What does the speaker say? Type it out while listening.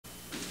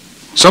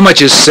So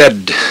much is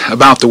said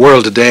about the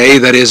world today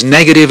that is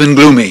negative and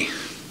gloomy.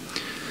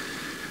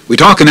 We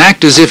talk and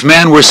act as if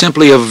man were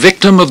simply a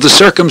victim of the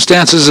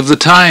circumstances of the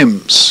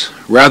times,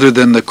 rather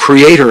than the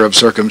creator of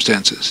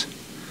circumstances.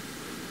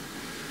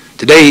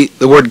 Today,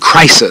 the word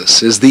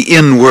crisis is the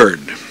in word.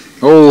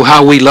 Oh,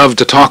 how we love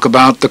to talk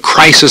about the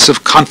crisis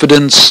of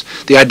confidence,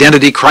 the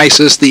identity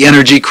crisis, the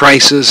energy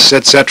crisis,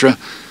 etc.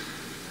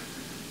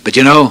 But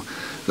you know,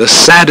 the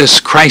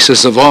saddest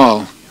crisis of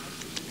all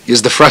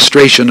is the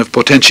frustration of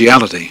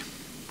potentiality.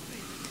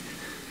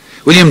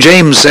 William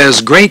James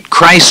says, "Great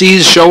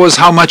crises show us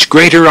how much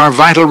greater our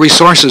vital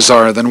resources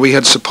are than we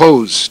had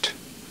supposed."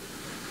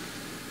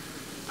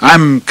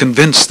 I'm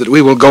convinced that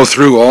we will go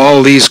through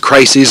all these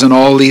crises and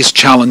all these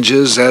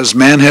challenges as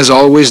man has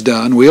always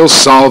done. We'll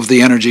solve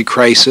the energy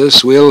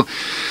crisis. We'll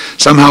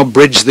somehow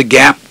bridge the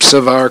gaps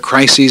of our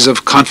crises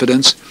of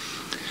confidence.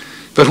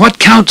 But what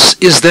counts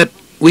is that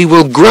we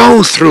will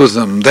grow through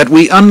them, that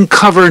we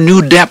uncover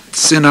new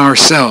depths in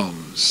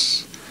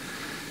ourselves.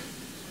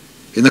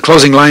 In the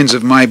closing lines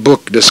of my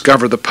book,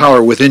 Discover the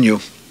Power Within You,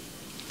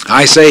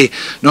 I say,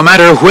 no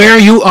matter where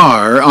you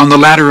are on the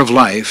ladder of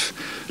life,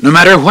 no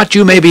matter what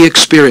you may be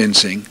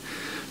experiencing,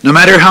 no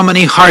matter how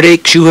many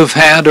heartaches you have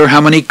had or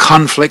how many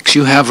conflicts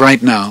you have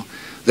right now,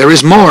 there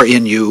is more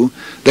in you.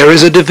 There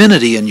is a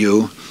divinity in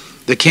you.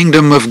 The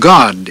kingdom of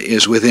God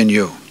is within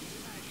you.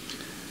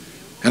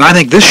 And I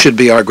think this should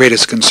be our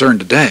greatest concern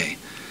today.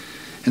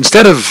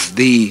 Instead of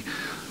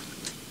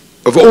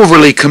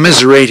overly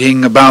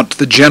commiserating about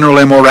the general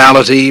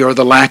immorality or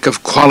the lack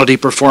of quality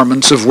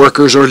performance of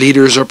workers or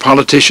leaders or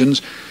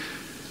politicians,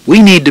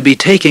 we need to be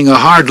taking a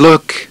hard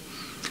look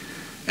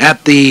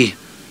at the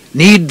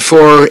need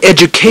for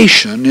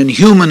education in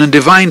human and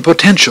divine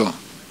potential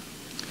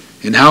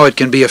and how it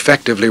can be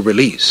effectively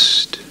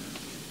released.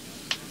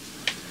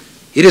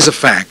 It is a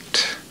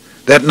fact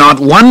that not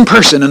one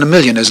person in a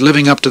million is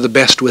living up to the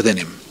best within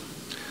him.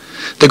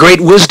 The great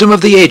wisdom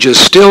of the ages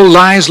still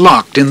lies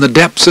locked in the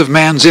depths of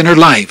man's inner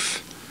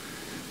life,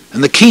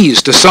 and the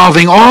keys to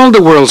solving all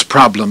the world's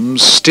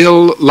problems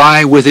still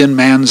lie within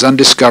man's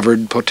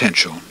undiscovered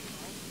potential.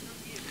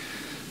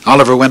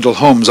 Oliver Wendell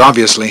Holmes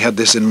obviously had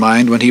this in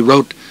mind when he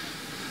wrote,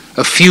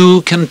 "A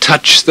few can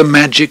touch the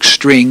magic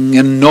string,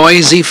 and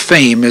noisy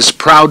fame is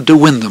proud to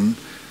win them.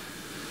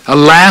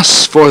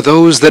 Alas for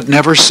those that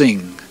never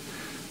sing,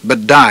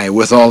 but die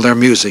with all their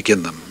music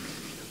in them."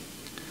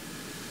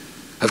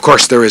 Of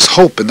course, there is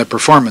hope in the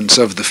performance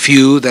of the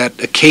few, that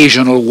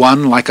occasional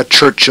one like a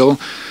Churchill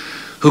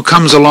who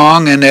comes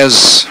along and,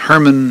 as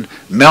Herman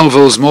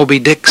Melville's Moby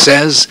Dick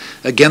says,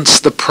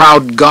 against the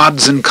proud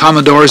gods and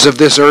commodores of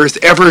this earth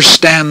ever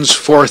stands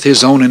forth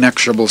his own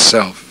inexorable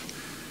self.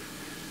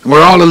 And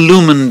we're all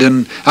illumined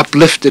and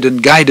uplifted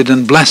and guided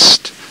and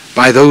blessed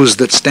by those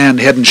that stand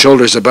head and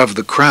shoulders above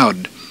the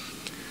crowd.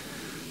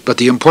 But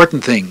the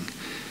important thing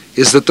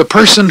is that the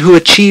person who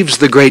achieves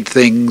the great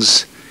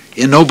things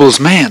ennobles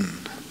man,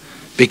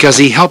 because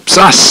he helps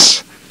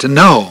us to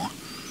know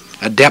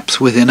a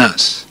depth within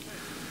us.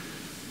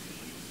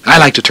 I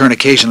like to turn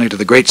occasionally to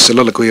the great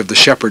soliloquy of the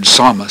shepherd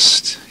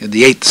psalmist in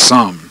the 8th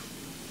Psalm.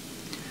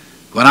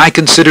 "When I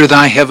consider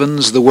thy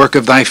heavens, the work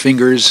of thy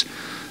fingers,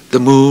 the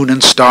moon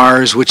and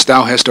stars which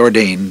thou hast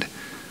ordained,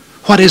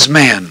 what is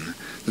man,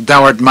 that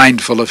thou art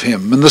mindful of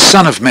him, and the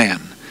son of man,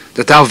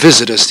 that thou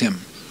visitest him?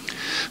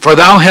 For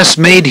thou hast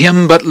made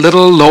him but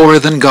little lower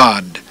than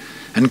God,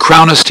 and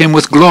crownest him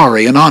with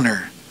glory and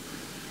honor.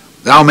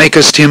 Thou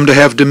makest him to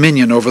have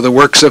dominion over the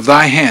works of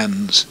thy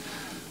hands.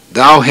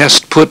 Thou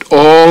hast put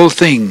all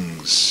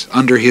things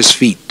under his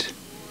feet.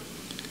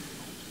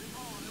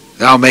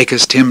 Thou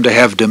makest him to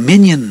have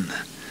dominion."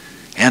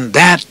 And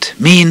that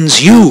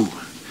means you.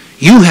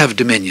 You have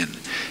dominion.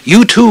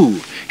 You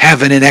too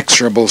have an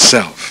inexorable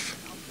self.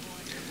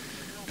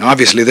 Now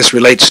obviously this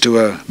relates to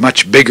a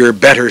much bigger,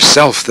 better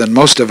self than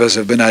most of us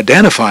have been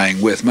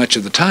identifying with much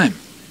of the time.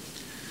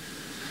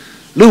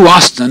 Lou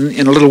Austin,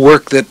 in a little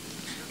work that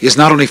is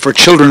not only for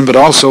children but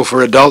also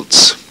for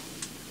adults,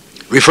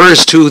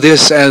 refers to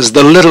this as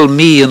the little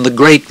me and the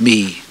great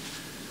me.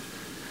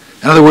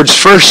 In other words,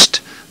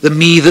 first, the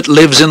me that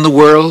lives in the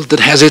world,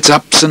 that has its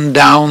ups and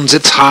downs,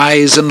 its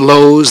highs and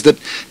lows, that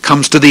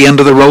comes to the end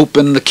of the rope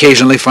and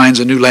occasionally finds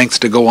a new length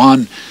to go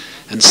on.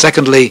 And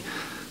secondly,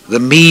 the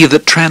me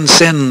that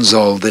transcends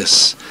all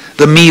this,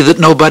 the me that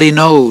nobody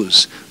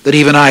knows, that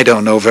even I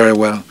don't know very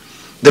well,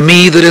 the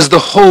me that is the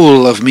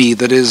whole of me,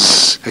 that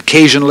is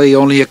occasionally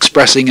only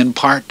expressing in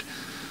part,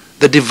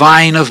 the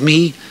divine of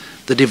me,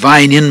 the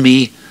divine in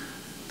me,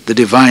 the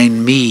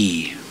divine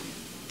me.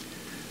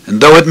 And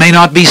though it may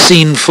not be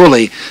seen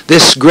fully,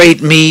 this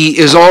great me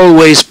is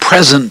always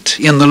present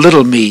in the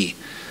little me.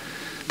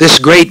 This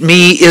great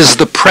me is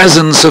the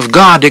presence of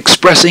God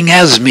expressing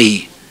as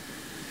me.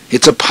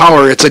 It's a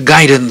power, it's a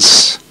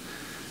guidance,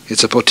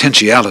 it's a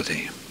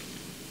potentiality.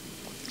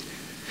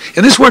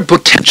 And this word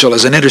potential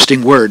is an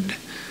interesting word.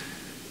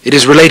 It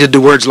is related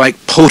to words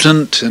like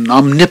potent and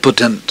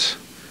omnipotent.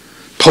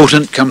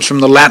 Potent comes from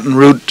the Latin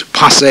root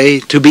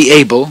posse, to be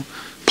able.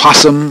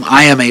 Possum,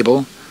 I am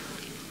able.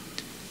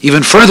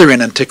 Even further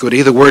in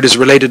antiquity, the word is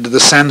related to the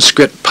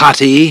Sanskrit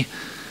pati,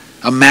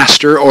 a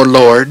master or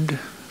lord,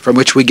 from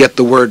which we get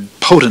the word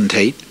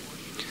potentate.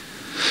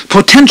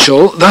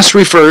 Potential thus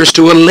refers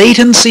to a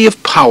latency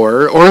of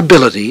power or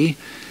ability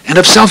and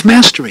of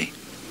self-mastery.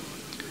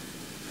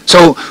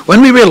 So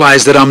when we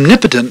realize that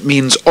omnipotent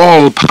means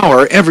all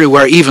power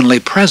everywhere evenly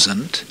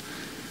present,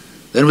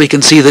 then we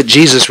can see that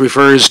Jesus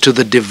refers to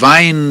the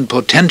divine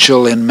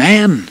potential in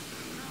man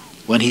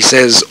when he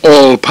says,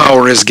 all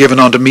power is given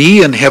unto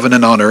me in heaven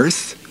and on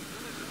earth.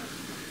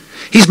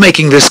 He's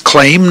making this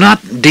claim not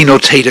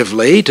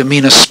denotatively to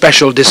mean a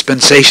special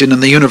dispensation in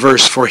the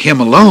universe for him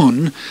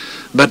alone,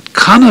 but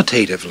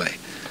connotatively,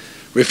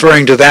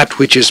 referring to that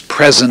which is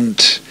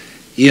present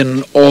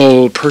in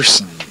all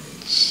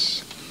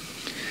persons.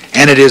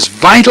 And it is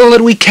vital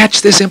that we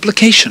catch this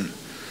implication.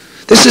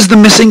 This is the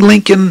missing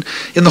link in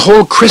the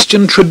whole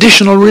Christian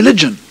traditional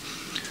religion.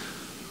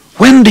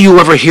 When do you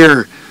ever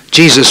hear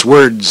Jesus'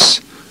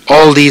 words,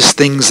 all these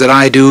things that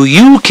I do,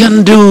 you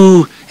can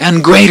do,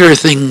 and greater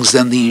things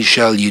than these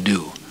shall you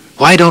do?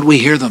 Why don't we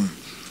hear them?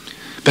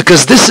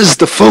 Because this is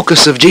the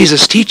focus of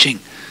Jesus' teaching.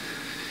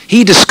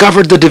 He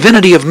discovered the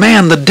divinity of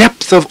man, the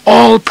depth of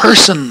all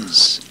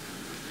persons.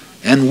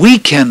 And we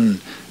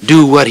can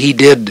do what he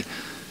did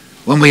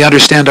when we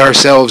understand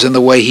ourselves in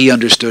the way he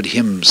understood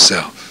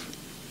himself.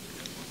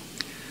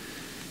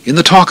 In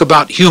the talk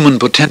about human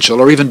potential,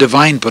 or even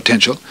divine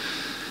potential,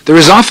 there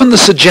is often the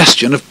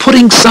suggestion of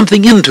putting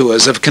something into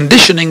us, of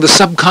conditioning the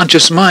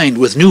subconscious mind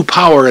with new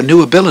power and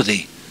new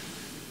ability.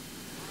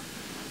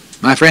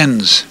 My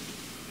friends,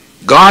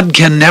 God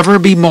can never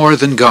be more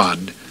than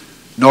God,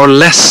 nor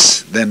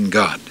less than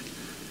God.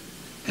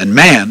 And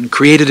man,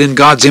 created in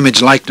God's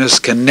image likeness,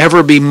 can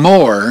never be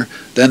more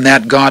than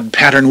that God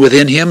pattern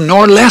within him,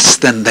 nor less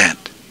than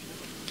that.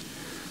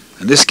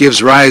 And this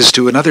gives rise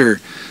to another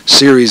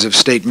series of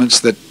statements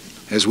that,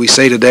 as we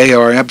say today,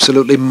 are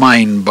absolutely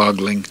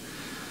mind-boggling.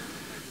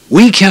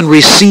 We can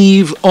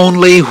receive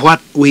only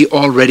what we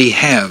already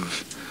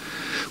have.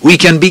 We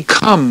can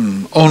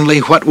become only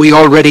what we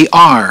already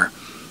are.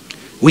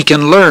 We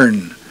can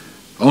learn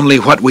only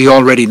what we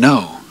already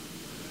know.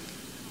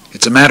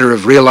 It's a matter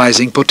of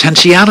realizing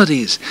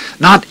potentialities,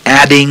 not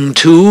adding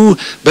to,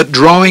 but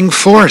drawing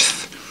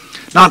forth.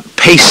 Not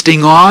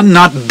pasting on,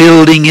 not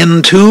building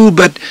into,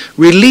 but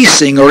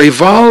releasing or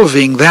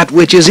evolving that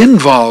which is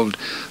involved,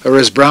 or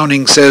as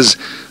Browning says,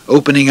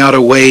 opening out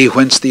a way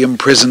whence the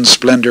imprisoned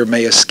splendor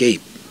may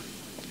escape.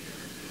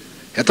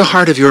 At the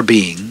heart of your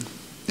being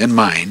and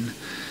mine,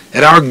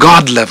 at our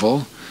God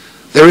level,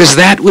 there is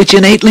that which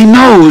innately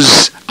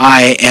knows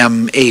I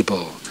am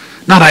able.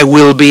 Not I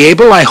will be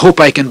able, I hope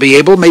I can be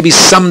able, maybe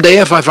someday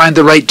if I find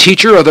the right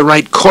teacher or the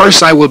right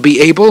course I will be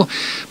able,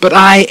 but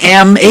I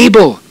am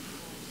able.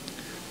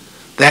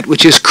 That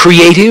which is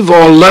creative,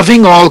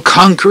 all-loving,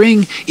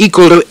 all-conquering,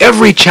 equal to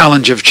every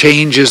challenge of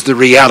change is the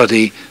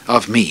reality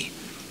of me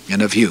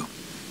and of you.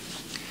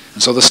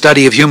 And so the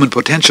study of human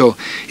potential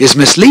is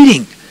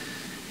misleading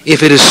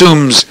if it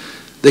assumes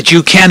that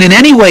you can in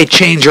any way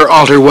change or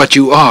alter what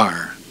you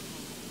are.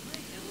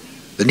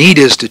 The need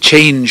is to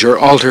change or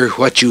alter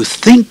what you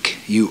think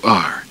you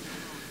are.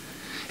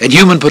 And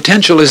human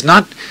potential is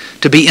not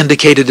to be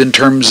indicated in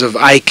terms of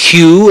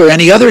IQ or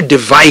any other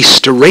device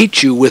to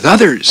rate you with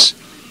others.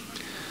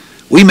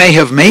 We may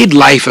have made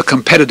life a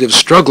competitive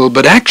struggle,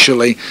 but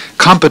actually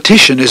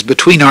competition is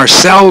between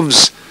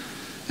ourselves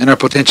and our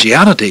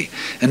potentiality.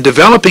 And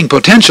developing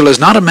potential is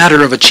not a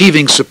matter of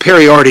achieving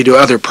superiority to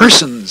other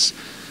persons,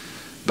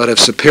 but of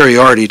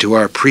superiority to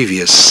our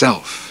previous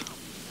self.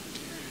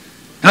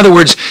 In other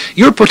words,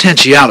 your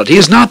potentiality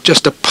is not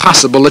just a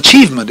possible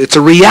achievement. It's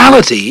a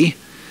reality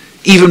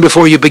even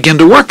before you begin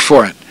to work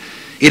for it.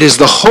 It is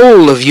the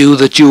whole of you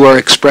that you are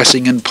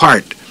expressing in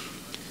part.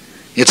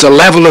 It's a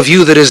level of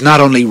you that is not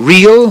only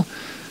real,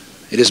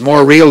 it is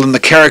more real than the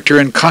character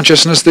and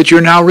consciousness that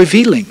you're now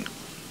revealing.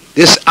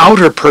 This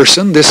outer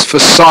person, this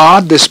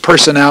facade, this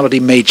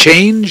personality may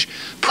change,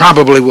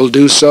 probably will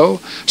do so,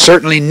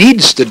 certainly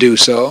needs to do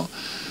so,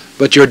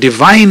 but your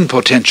divine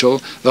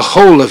potential, the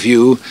whole of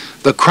you,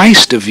 the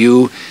Christ of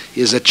you,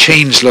 is a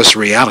changeless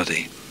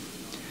reality.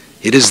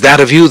 It is that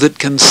of you that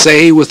can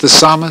say with the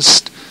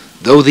psalmist,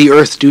 though the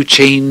earth do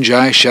change,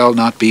 I shall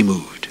not be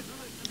moved.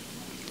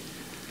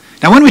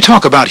 Now when we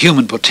talk about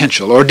human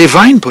potential or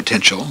divine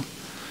potential,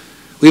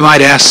 we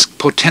might ask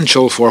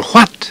potential for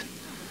what?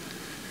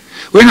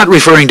 We're not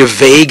referring to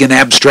vague and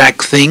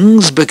abstract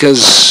things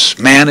because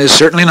man is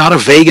certainly not a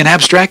vague and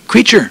abstract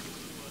creature.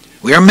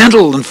 We are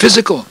mental and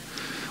physical.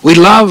 We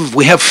love,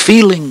 we have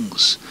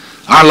feelings.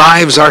 Our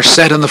lives are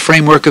set in the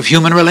framework of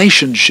human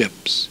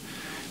relationships.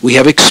 We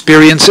have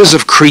experiences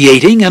of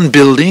creating and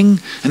building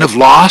and of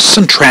loss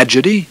and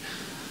tragedy.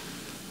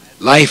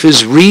 Life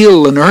is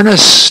real and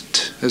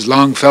earnest, as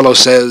Longfellow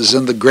says,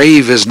 and the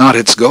grave is not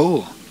its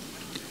goal.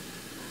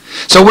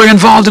 So we're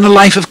involved in a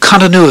life of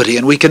continuity,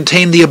 and we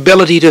contain the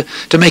ability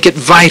to make it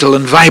vital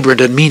and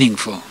vibrant and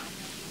meaningful.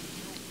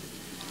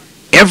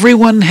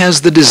 Everyone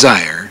has the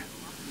desire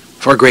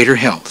for greater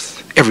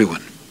health.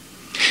 Everyone.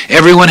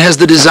 Everyone has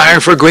the desire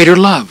for greater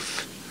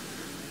love.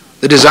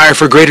 the desire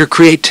for greater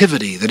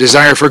creativity, the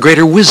desire for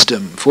greater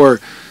wisdom, for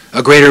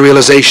a greater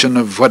realization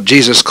of what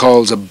Jesus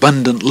calls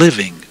abundant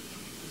living.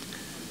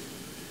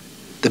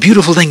 The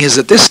beautiful thing is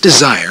that this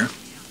desire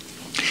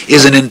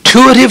is an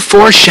intuitive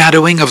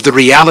foreshadowing of the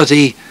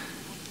reality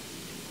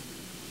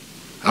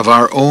of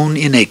our own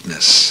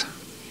innateness.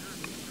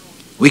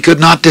 We could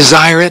not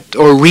desire it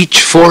or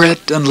reach for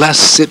it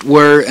unless it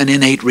were an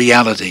innate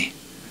reality.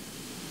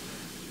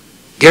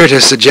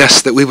 Goethe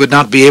suggests that we would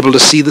not be able to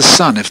see the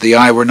sun if the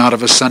eye were not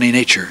of a sunny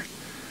nature.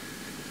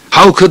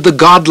 How could the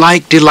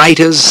godlike delight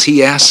us,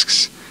 he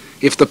asks,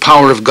 if the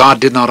power of God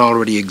did not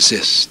already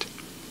exist?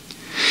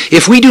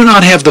 If we do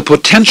not have the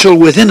potential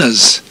within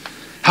us,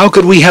 how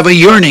could we have a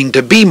yearning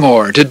to be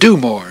more, to do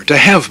more, to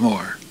have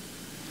more?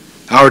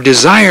 Our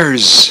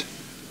desires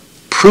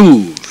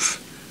prove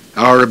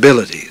our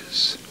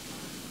abilities.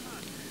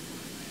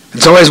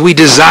 And so as we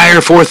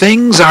desire for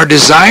things, our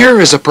desire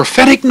is a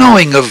prophetic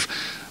knowing of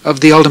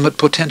the ultimate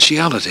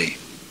potentiality.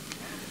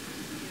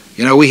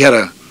 You know, we had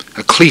a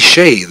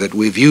cliche that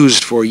we've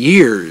used for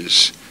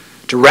years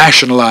to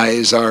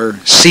rationalize our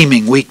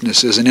seeming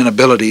weaknesses and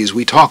inabilities.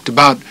 We talked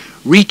about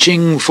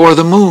reaching for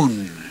the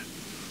moon.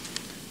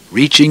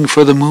 Reaching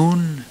for the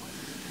moon.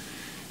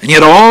 And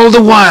yet all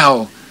the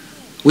while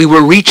we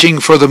were reaching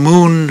for the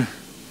moon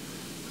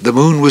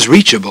was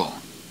reachable.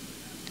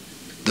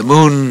 The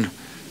moon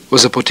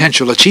was a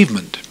potential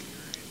achievement.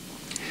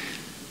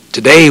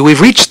 Today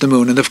we've reached the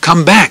moon and have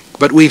come back,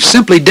 but we've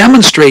simply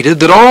demonstrated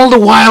that all the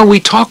while we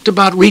talked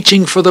about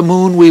reaching for the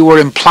moon, we were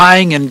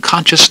implying in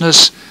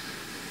consciousness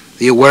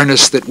the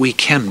awareness that we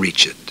can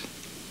reach it.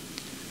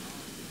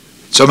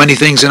 So many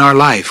things in our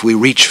life we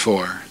reach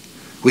for,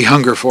 we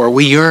hunger for,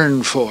 we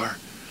yearn for,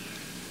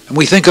 and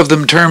we think of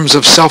them in terms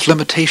of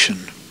self-limitation.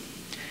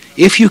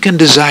 If you can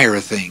desire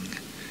a thing,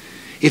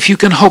 if you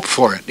can hope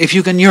for it, if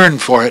you can yearn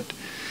for it,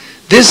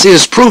 this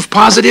is proof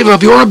positive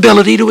of your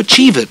ability to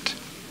achieve it.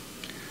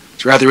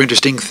 It's a rather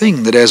interesting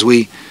thing that as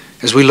we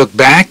look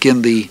back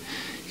in the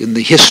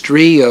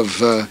history of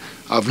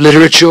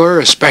literature,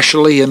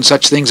 especially in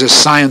such things as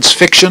science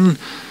fiction,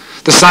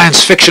 the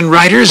science fiction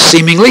writers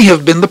seemingly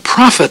have been the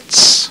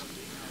prophets,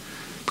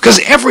 because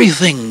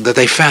everything that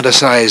they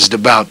fantasized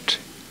about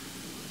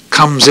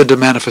comes into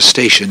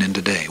manifestation in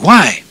today.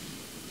 Why?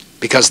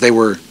 Because they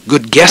were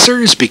good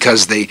guessers?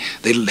 Because they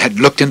had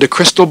looked into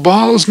crystal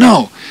balls?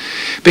 No.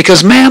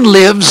 Because man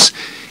lives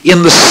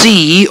in the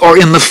sea or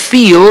in the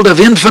field of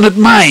infinite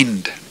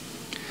mind.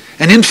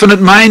 An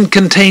infinite mind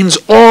contains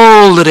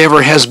all that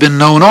ever has been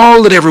known,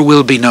 all that ever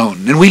will be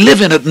known. And we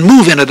live in it and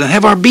move in it and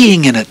have our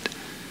being in it.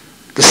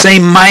 The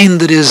same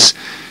mind that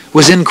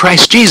was in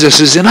Christ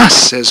Jesus is in us,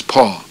 says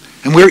Paul.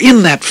 And we're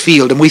in that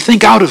field and we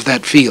think out of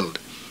that field.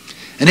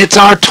 And it's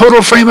our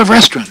total frame of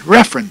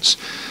reference.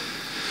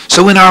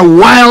 So in our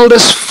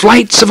wildest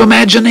flights of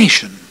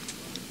imagination,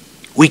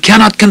 we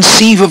cannot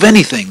conceive of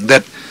anything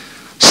that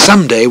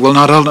someday will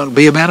not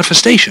be a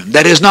manifestation,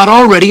 that is not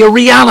already a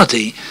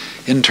reality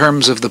in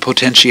terms of the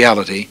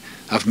potentiality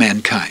of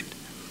mankind.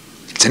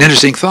 It's an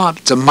interesting thought.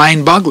 It's a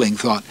mind-boggling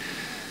thought.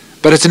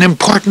 But it's an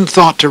important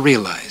thought to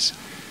realize,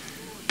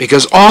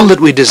 because all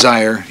that we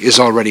desire is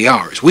already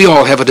ours. We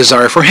all have a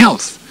desire for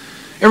health.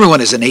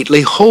 Everyone is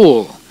innately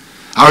whole.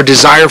 Our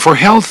desire for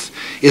health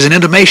is an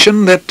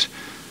intimation that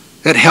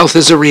health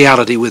is a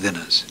reality within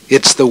us.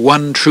 It's the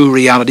one true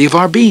reality of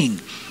our being.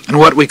 And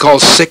what we call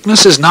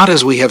sickness is not,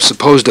 as we have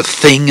supposed, a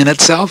thing in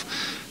itself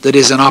that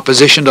is in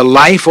opposition to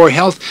life or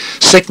health.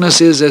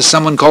 Sickness is, as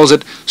someone calls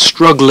it,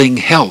 struggling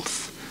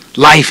health.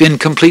 Life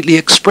incompletely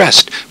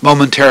expressed,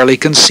 momentarily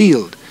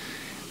concealed.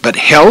 But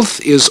health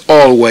is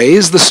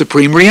always the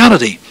supreme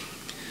reality.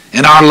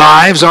 And our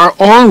lives are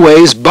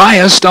always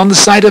biased on the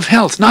side of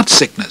health, not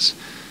sickness.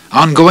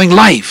 Ongoing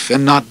life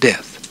and not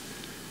death.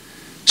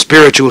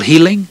 Spiritual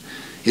healing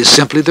is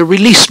simply the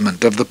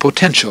releasement of the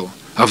potential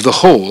of the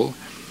whole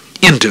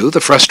into the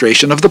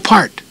frustration of the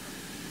part.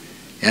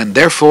 And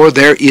therefore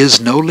there is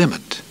no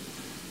limit.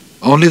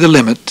 Only the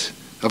limit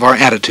of our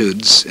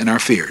attitudes and our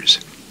fears.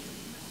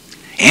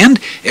 And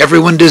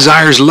everyone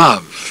desires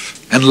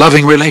love and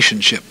loving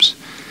relationships.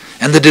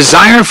 And the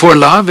desire for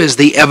love is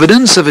the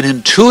evidence of an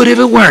intuitive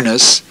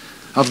awareness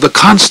of the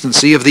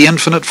constancy of the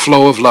infinite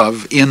flow of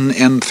love in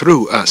and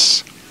through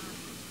us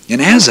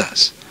and as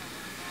us.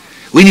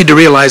 We need to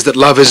realize that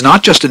love is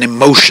not just an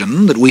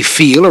emotion that we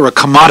feel or a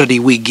commodity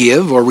we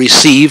give or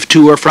receive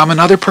to or from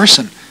another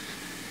person.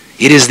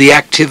 It is the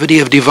activity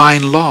of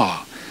divine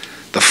law,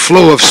 the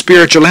flow of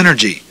spiritual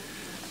energy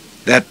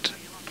that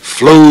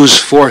flows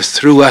forth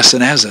through us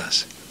and as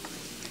us.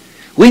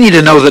 We need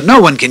to know that no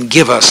one can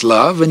give us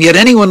love, and yet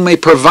anyone may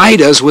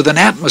provide us with an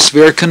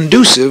atmosphere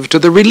conducive to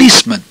the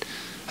releasement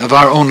of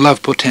our own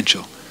love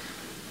potential.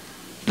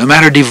 No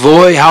matter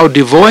how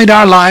devoid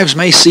our lives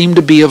may seem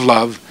to be of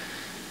love,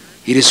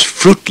 it is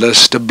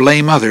fruitless to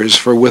blame others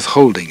for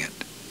withholding it.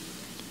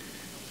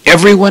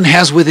 Everyone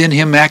has within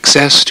him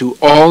access to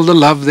all the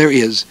love there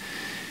is,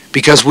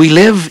 because we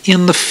live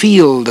in the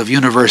field of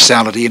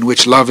universality in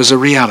which love is a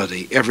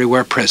reality,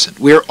 everywhere present.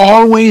 We're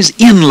always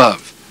in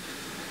love.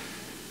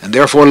 And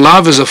therefore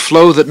love is a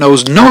flow that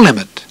knows no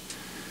limit.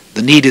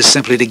 The need is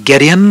simply to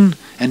get in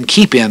and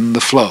keep in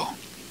the flow.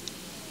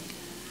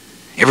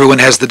 Everyone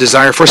has the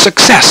desire for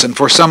success and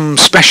for some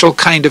special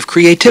kind of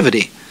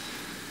creativity.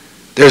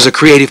 There's a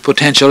creative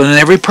potential in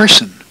every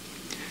person,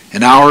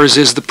 and ours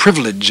is the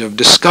privilege of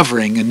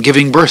discovering and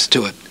giving birth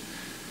to it.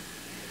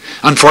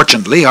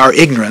 Unfortunately, our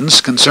ignorance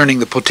concerning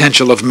the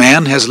potential of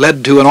man has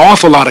led to an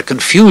awful lot of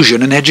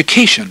confusion in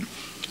education.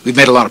 We've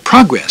made a lot of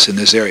progress in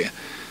this area,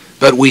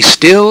 but we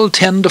still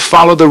tend to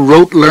follow the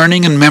rote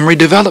learning and memory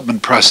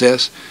development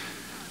process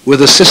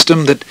with a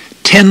system that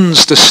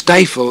tends to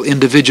stifle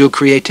individual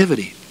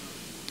creativity.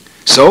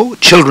 So,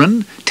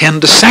 children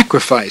tend to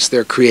sacrifice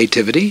their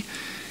creativity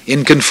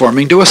in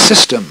conforming to a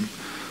system.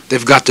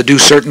 They've got to do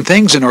certain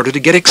things in order to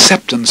get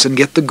acceptance and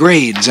get the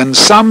grades, and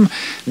some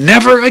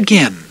never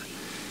again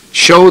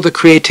show the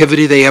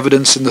creativity they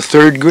evidence in the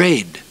 3rd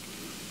grade.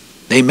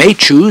 They may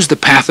choose the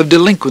path of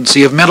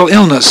delinquency, of mental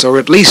illness, or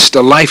at least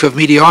a life of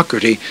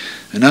mediocrity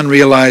and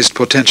unrealized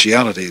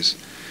potentialities,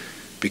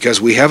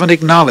 because we haven't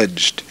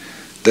acknowledged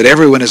that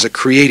everyone is a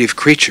creative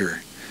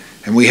creature,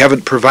 and we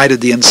haven't provided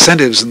the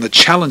incentives and the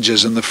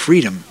challenges and the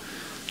freedom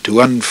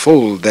to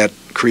unfold that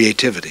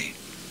creativity.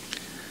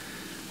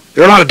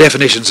 There are a lot of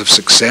definitions of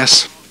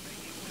success.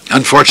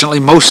 Unfortunately,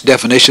 most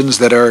definitions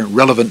that are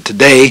relevant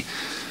today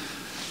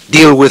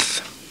deal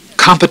with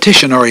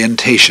competition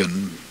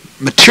orientation,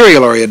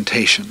 material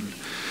orientation.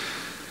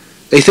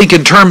 They think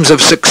in terms of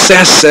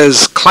success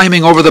as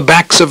climbing over the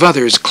backs of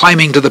others,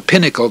 climbing to the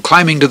pinnacle,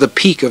 climbing to the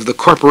peak of the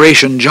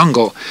corporation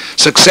jungle.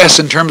 Success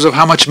in terms of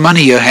how much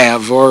money you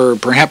have, or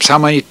perhaps how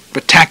many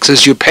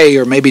taxes you pay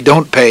or maybe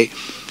don't pay.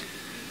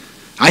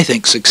 I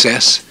think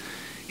success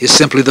is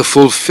simply the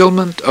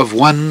fulfillment of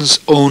one's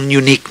own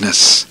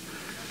uniqueness,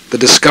 the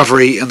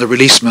discovery and the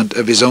releasement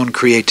of his own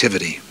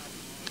creativity.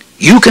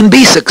 You can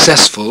be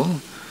successful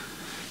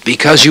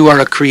because you are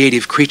a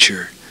creative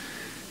creature.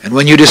 And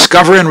when you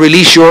discover and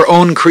release your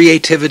own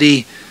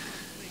creativity,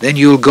 then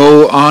you'll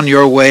go on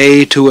your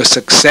way to a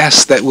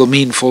success that will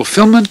mean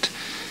fulfillment.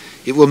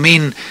 It will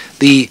mean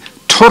the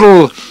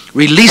total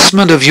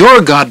releasement of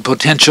your God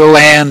potential,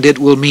 and it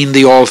will mean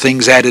the all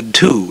things added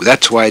too.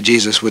 That's why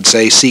Jesus would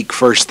say, seek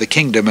first the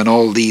kingdom, and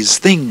all these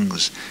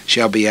things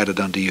shall be added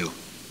unto you.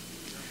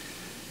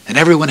 And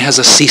everyone has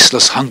a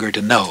ceaseless hunger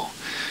to know,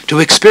 to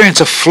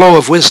experience a flow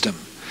of wisdom.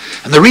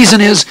 And the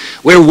reason is,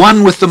 we're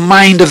one with the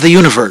mind of the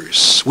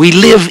universe. We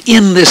live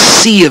in this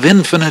sea of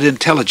infinite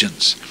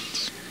intelligence.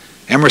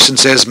 Emerson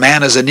says,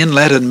 man is an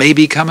inlet and may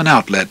become an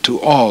outlet to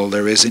all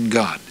there is in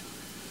God.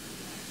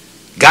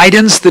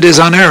 Guidance that is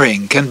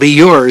unerring can be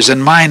yours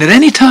and mine at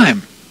any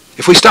time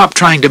if we stop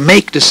trying to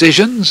make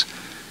decisions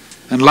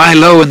and lie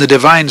low in the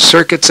divine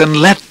circuits and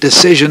let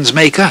decisions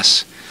make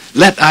us.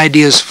 Let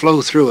ideas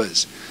flow through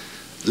us.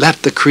 Let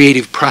the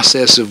creative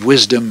process of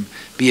wisdom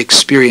be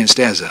experienced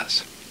as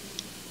us.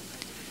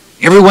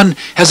 Everyone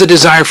has a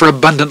desire for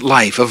abundant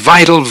life, a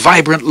vital,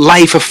 vibrant,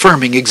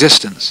 life-affirming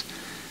existence.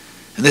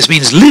 And this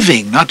means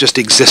living, not just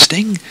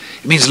existing.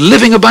 It means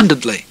living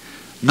abundantly,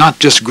 not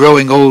just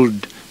growing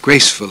old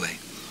gracefully.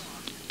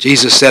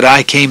 Jesus said,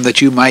 I came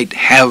that you might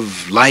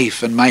have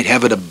life and might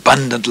have it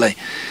abundantly.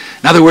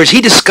 In other words,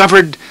 he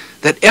discovered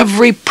that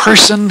every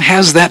person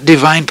has that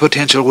divine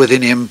potential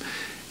within him,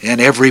 and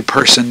every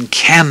person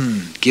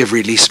can give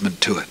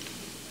releasement to it.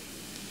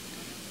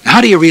 Now,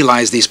 how do you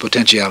realize these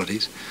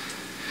potentialities?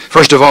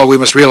 First of all, we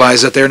must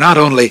realize that they're not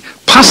only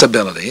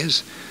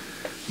possibilities,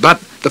 but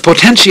the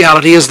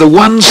potentiality is the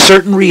one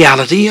certain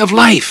reality of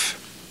life,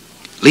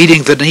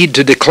 leading to the need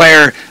to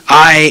declare,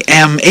 I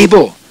am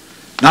able.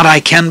 Not I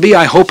can be,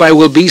 I hope I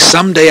will be,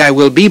 someday I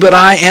will be, but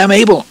I am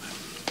able.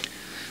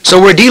 So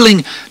we're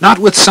dealing not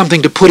with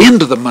something to put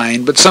into the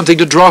mind, but something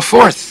to draw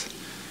forth.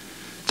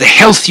 The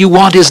health you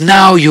want is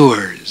now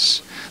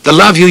yours. The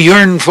love you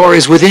yearn for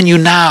is within you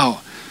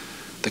now.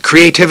 The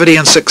creativity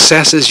and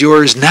success is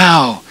yours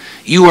now.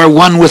 You are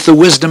one with the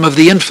wisdom of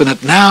the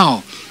infinite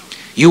now.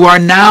 You are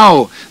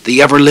now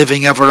the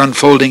ever-living,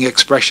 ever-unfolding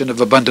expression of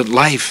abundant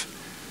life.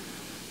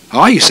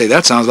 Oh, you say,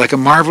 that sounds like a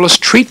marvelous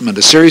treatment,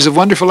 a series of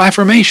wonderful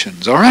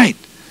affirmations. All right.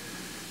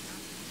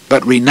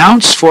 But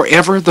renounce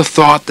forever the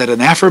thought that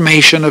an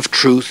affirmation of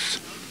truth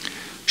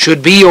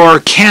should be or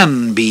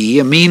can be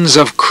a means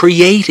of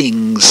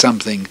creating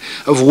something,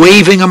 of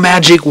waving a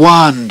magic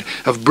wand,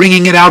 of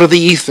bringing it out of the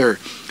ether,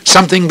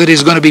 something that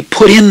is going to be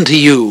put into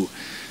you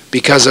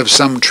because of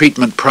some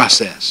treatment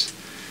process.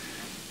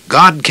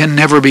 God can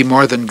never be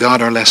more than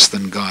God or less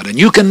than God, and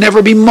you can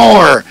never be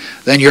more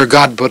than your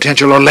God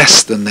potential or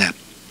less than that.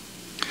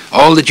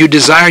 All that you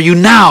desire, you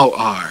now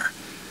are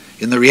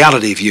in the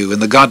reality of you, in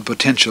the God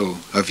potential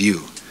of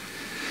you.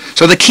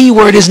 So the key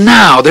word is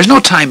now. There's no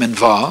time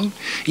involved.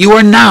 You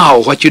are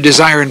now what you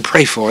desire and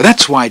pray for.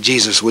 That's why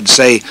Jesus would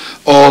say,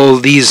 all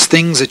these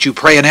things that you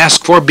pray and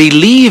ask for,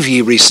 believe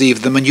ye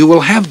receive them and you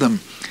will have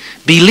them.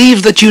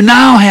 Believe that you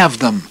now have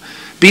them.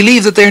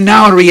 Believe that they're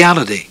now a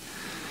reality.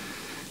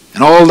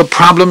 And all the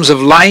problems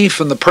of life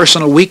and the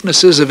personal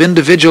weaknesses of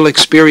individual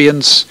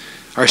experience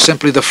are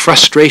simply the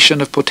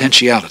frustration of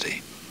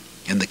potentiality.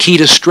 And the key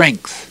to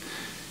strength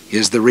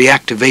is the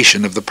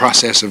reactivation of the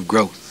process of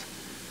growth.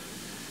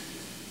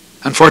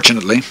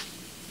 Unfortunately,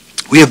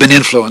 we have been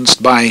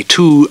influenced by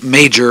two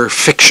major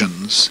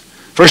fictions.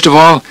 First of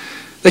all,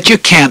 that you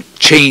can't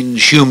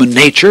change human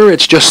nature,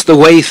 it's just the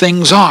way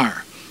things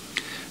are.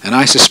 And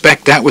I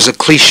suspect that was a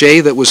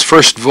cliche that was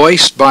first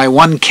voiced by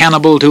one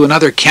cannibal to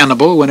another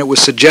cannibal when it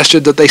was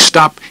suggested that they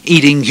stop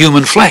eating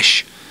human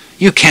flesh.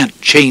 You can't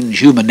change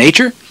human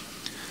nature.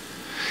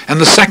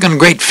 And the second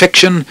great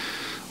fiction,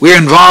 we're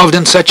involved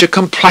in such a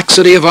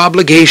complexity of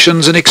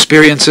obligations and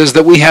experiences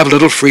that we have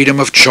little freedom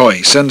of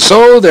choice, and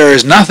so there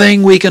is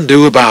nothing we can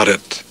do about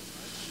it.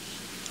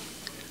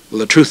 Well,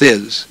 the truth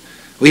is,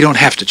 we don't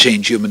have to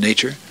change human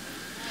nature,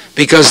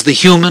 because the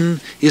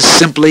human is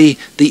simply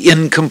the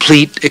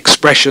incomplete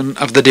expression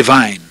of the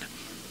divine.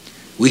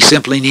 We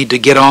simply need to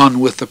get on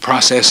with the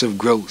process of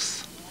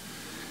growth.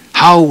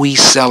 How we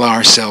sell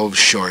ourselves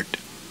short.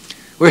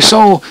 We're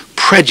so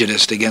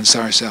prejudiced against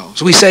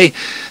ourselves. We say,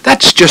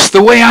 that's just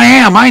the way I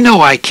am. I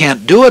know I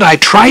can't do it. I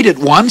tried it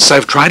once.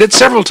 I've tried it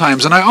several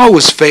times, and I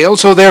always fail,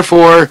 so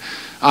therefore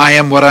I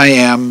am what I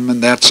am,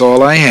 and that's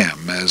all I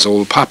am, as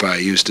old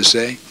Popeye used to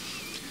say.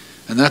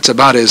 And that's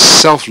about as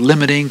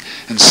self-limiting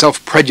and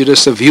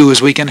self-prejudiced a view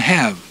as we can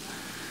have.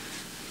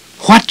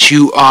 What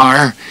you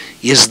are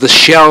is the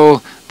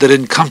shell that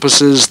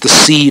encompasses the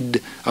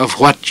seed of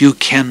what you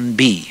can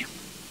be.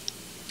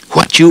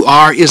 What you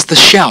are is the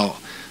shell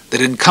that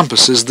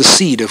encompasses the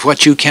seed of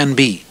what you can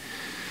be.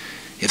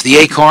 If the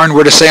acorn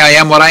were to say, I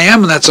am what I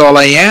am, and that's all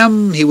I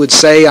am, he would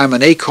say, I'm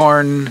an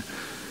acorn,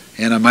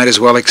 and I might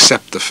as well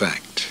accept the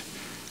fact.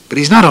 But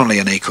he's not only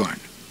an acorn.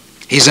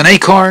 He's an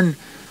acorn,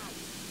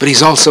 but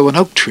he's also an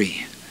oak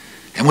tree.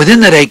 And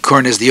within that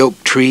acorn is the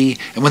oak tree,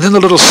 and within the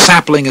little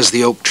sapling is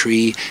the oak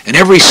tree, and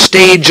every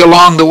stage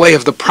along the way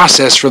of the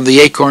process from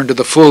the acorn to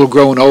the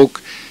full-grown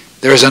oak,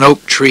 there's an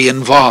oak tree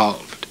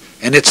involved,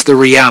 and it's the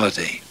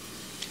reality.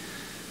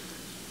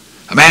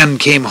 A man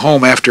came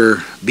home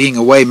after being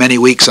away many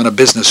weeks on a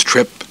business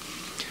trip,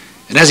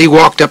 and as he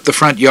walked up the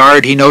front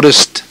yard, he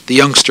noticed the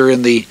youngster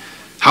in the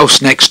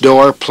house next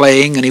door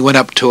playing, and he went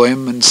up to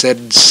him and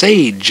said,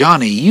 Say,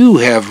 Johnny, you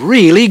have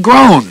really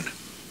grown.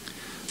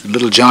 And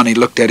little Johnny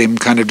looked at him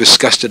kind of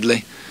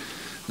disgustedly.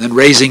 Then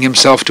raising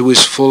himself to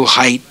his full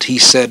height, he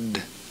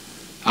said,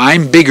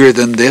 I'm bigger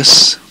than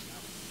this.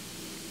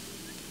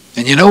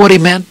 And you know what he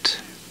meant?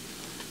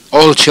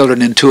 All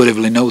children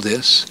intuitively know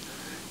this,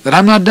 that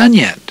I'm not done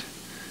yet.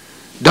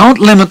 Don't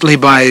limit me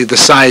by the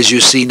size you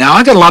see now.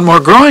 I got a lot more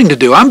growing to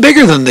do. I'm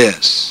bigger than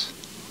this.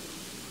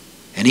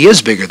 And he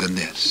is bigger than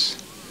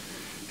this.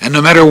 And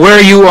no matter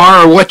where you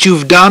are or what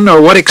you've done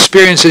or what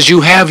experiences you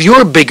have,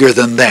 you're bigger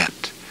than that.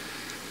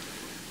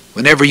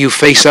 Whenever you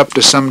face up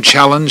to some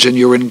challenge and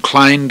you're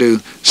inclined to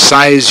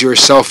size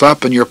yourself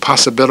up and your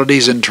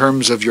possibilities in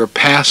terms of your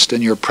past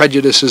and your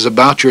prejudices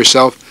about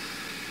yourself,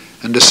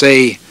 and to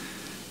say,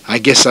 I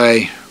guess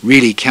I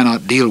really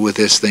cannot deal with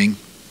this thing.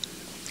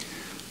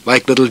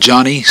 Like little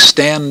Johnny,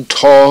 stand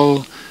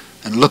tall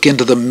and look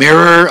into the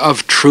mirror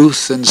of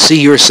truth and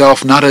see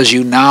yourself not as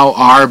you now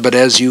are, but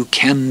as you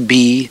can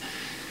be,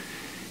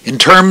 in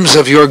terms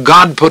of your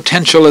God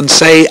potential, and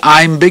say,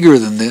 I'm bigger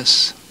than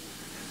this.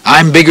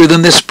 I'm bigger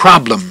than this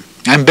problem.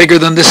 I'm bigger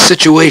than this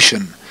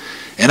situation.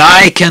 And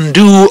I can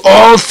do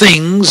all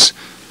things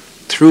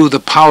through the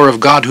power of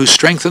God who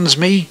strengthens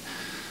me,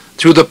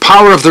 through the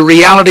power of the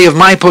reality of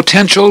my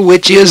potential,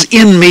 which is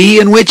in me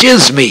and which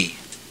is me.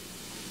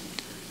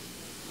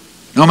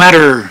 No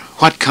matter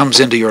what comes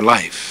into your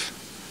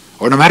life,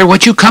 or no matter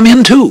what you come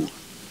into,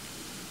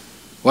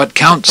 what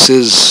counts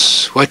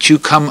is what you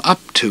come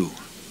up to.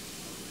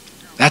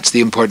 That's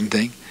the important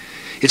thing.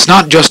 It's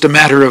not just a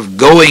matter of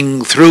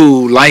going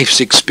through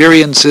life's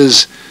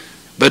experiences,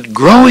 but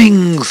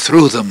growing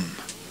through them.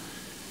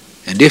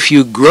 And if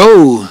you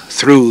grow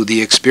through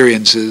the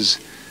experiences,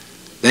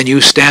 then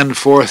you stand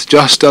forth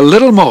just a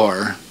little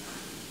more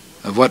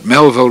of what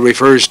Melville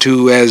refers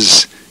to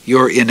as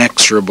your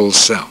inexorable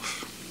self.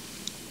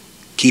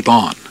 Keep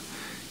on.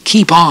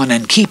 Keep on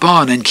and keep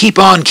on and keep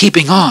on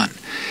keeping on.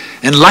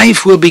 And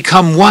life will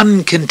become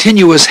one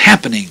continuous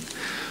happening,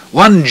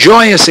 one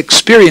joyous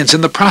experience in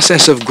the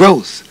process of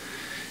growth.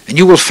 And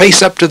you will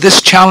face up to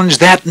this challenge,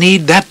 that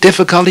need, that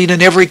difficulty, and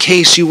in every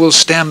case you will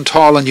stand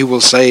tall and you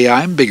will say,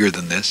 I'm bigger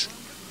than this.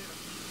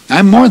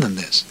 I'm more than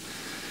this.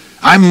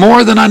 I'm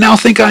more than I now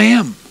think I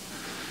am.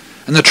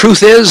 And the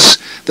truth is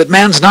that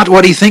man's not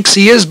what he thinks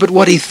he is, but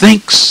what he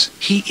thinks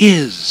he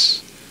is.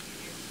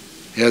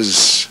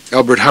 As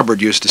Elbert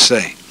Hubbard used to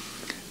say,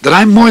 that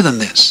I'm more than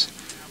this,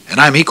 and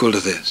I'm equal to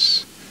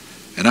this,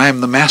 and I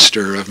am the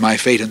master of my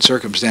fate and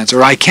circumstance,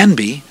 or I can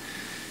be,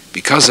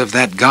 because of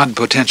that God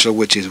potential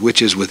which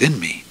is within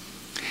me.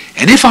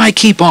 And if I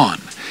keep on,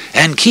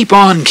 and keep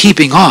on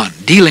keeping on,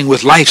 dealing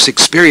with life's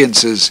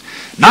experiences,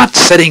 not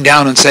sitting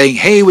down and saying,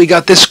 hey, we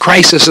got this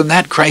crisis and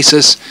that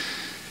crisis,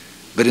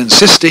 but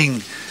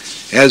insisting,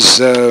 as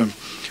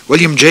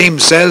William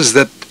James says,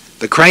 that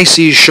the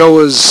crises show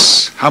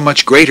us how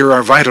much greater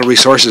our vital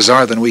resources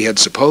are than we had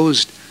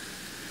supposed.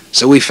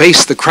 So we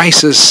face the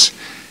crisis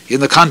in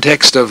the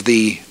context of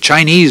the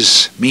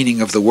Chinese meaning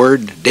of the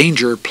word,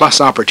 danger plus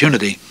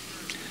opportunity.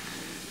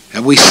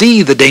 And we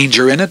see the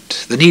danger in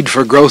it, the need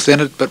for growth in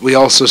it, but we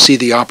also see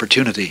the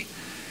opportunity.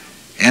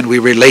 And we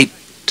relate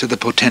to the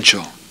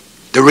potential,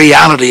 the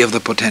reality of the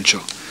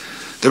potential,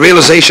 the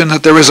realization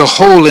that there is a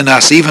whole in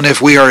us, even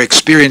if we are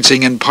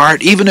experiencing in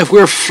part, even if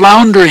we're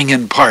floundering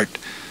in part,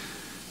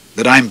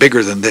 that I'm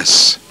bigger than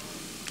this.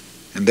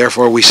 And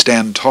therefore we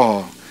stand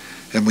tall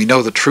and we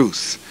know the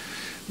truth.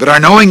 But our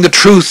knowing the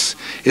truth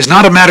is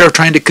not a matter of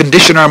trying to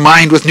condition our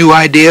mind with new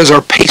ideas or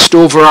paste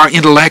over our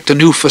intellect a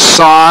new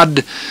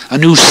facade, a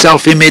new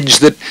self-image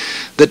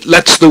that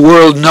lets the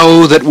world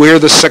know that we're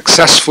the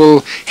successful,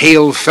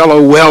 hail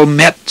fellow,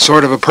 well-met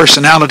sort of a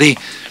personality,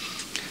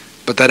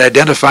 but that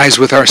identifies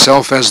with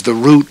ourself as the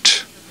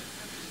root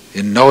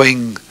in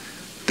knowing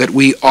that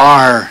we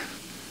are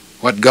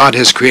what God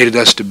has created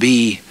us to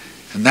be,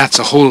 and that's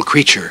a whole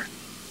creature.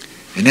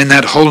 And in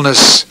that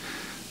wholeness,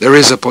 there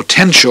is a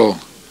potential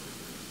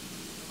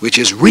which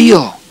is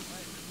real,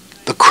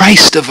 the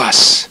Christ of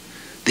us,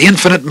 the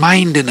infinite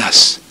mind in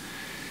us,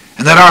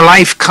 and that our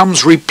life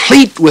comes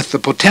replete with the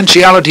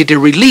potentiality to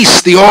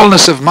release the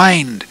allness of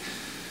mind,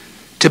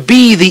 to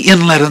be the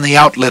inlet and the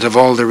outlet of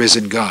all there is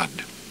in God.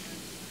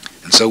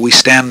 And so we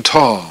stand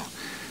tall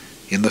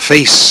in the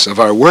face of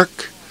our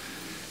work,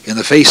 in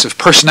the face of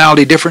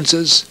personality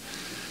differences,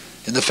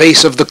 in the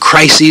face of the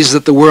crises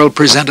that the world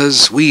presents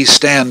us. We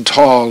stand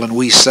tall and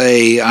we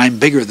say, I'm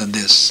bigger than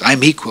this,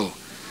 I'm equal.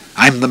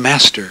 I'm the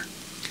master.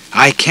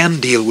 I can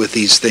deal with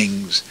these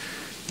things.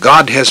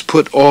 God has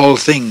put all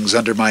things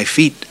under my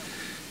feet,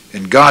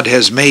 and God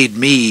has made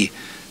me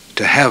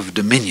to have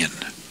dominion.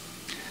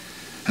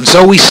 And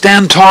so we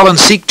stand tall and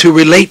seek to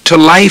relate to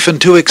life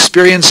and to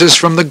experiences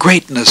from the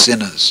greatness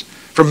in us,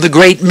 from the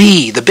great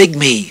me, the big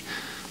me,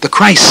 the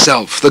Christ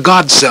self, the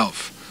God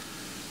self,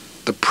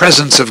 the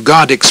presence of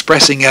God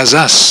expressing as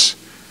us,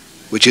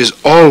 which is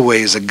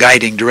always a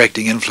guiding,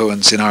 directing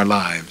influence in our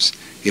lives,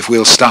 if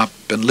we'll stop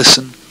and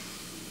listen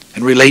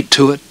and relate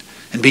to it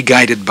and be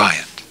guided by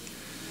it.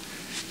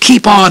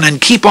 Keep on and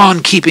keep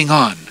on keeping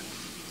on,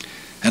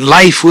 and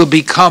life will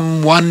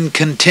become one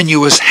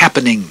continuous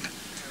happening.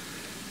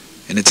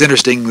 And it's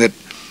interesting that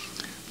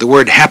the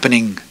word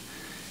happening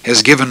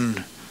has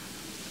given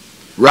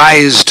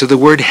rise to the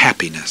word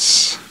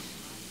happiness.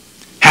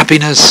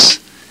 Happiness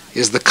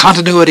is the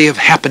continuity of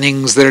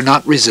happenings that are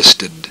not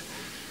resisted.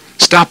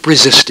 Stop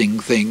resisting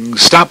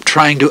things, stop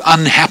trying to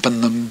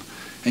unhappen them,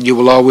 and you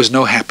will always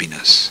know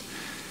happiness.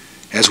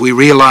 As we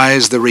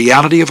realize the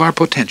reality of our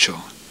potential,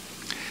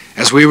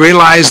 as we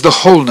realize the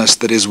wholeness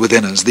that is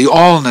within us, the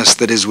allness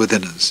that is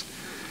within us,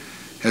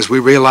 as we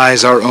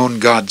realize our own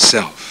God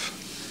self.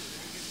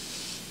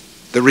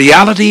 The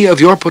reality of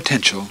your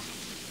potential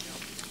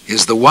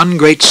is the one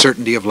great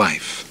certainty of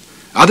life.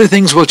 Other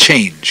things will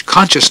change,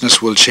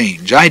 consciousness will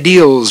change,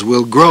 ideals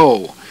will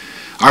grow,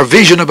 our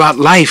vision about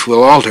life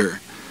will alter,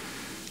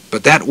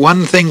 but that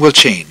one thing will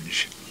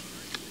change,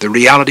 the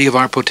reality of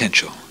our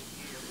potential.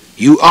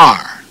 You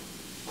are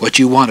what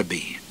you want to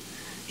be.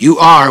 You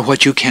are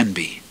what you can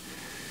be.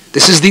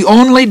 This is the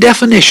only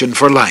definition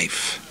for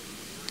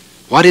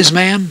life. What is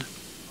man?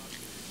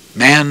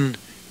 Man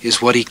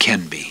is what he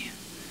can be.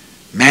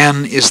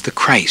 Man is the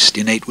Christ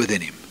innate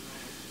within him.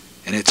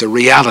 And it's a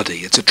reality,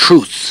 it's a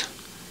truth,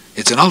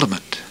 it's an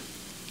ultimate,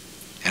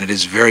 and it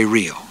is very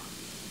real.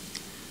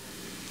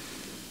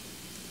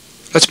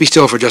 Let's be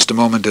still for just a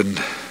moment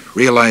and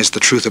realize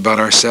the truth about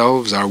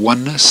ourselves, our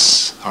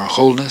oneness, our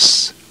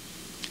wholeness,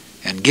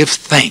 and give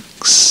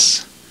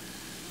thanks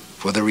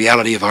for the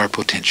reality of our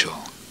potential.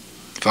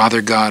 Father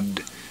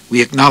God,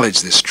 we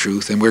acknowledge this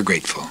truth and we're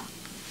grateful.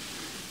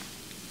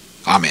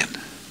 Amen.